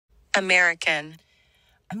American.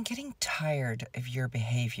 I'm getting tired of your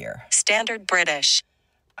behaviour. Standard British.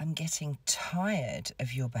 I'm getting tired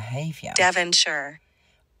of your behaviour. Devonshire.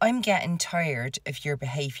 I'm getting tired of your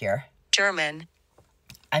behaviour. German.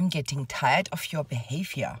 I'm getting tired of your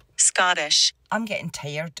behaviour. Scottish. I'm getting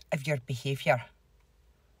tired of your behaviour.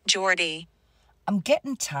 Geordie. I'm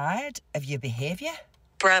getting tired of your behaviour.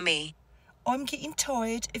 Brummie. I'm getting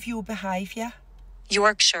tired of your behaviour.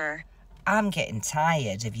 Yorkshire. I'm getting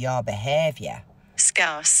tired of your behaviour.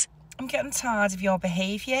 Scouse. I'm getting tired of your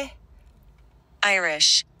behaviour.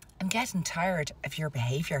 Irish. I'm getting tired of your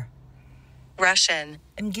behaviour. Russian.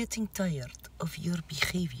 I'm getting tired of your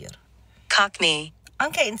behaviour. Cockney.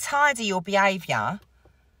 I'm getting tired of your behaviour.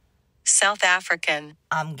 South African.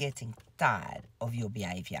 I'm getting tired of your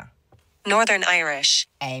behaviour. Northern Irish.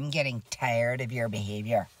 I'm getting tired of your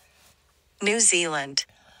behaviour. New Zealand.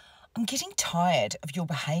 I'm getting tired of your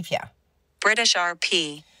behaviour. British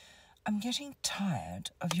RP. I'm getting tired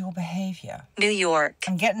of your behaviour. New York.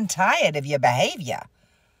 I'm getting tired of your behaviour.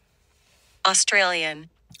 Australian.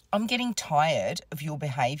 I'm getting tired of your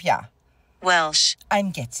behaviour. Welsh. I'm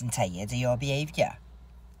getting tired of your behaviour.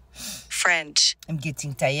 French. I'm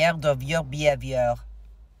getting tired of your behaviour.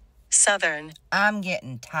 Southern. I'm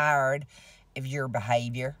getting tired of your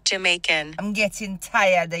behaviour. Jamaican. I'm getting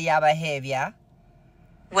tired of your behaviour.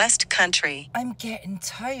 West Country. I'm getting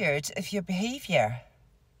tired of your behaviour.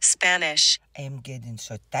 Spanish. I'm getting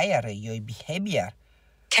so tired of your behaviour.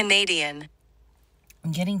 Canadian.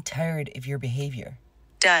 I'm getting tired of your behaviour.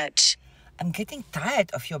 Dutch. I'm getting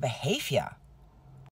tired of your behaviour.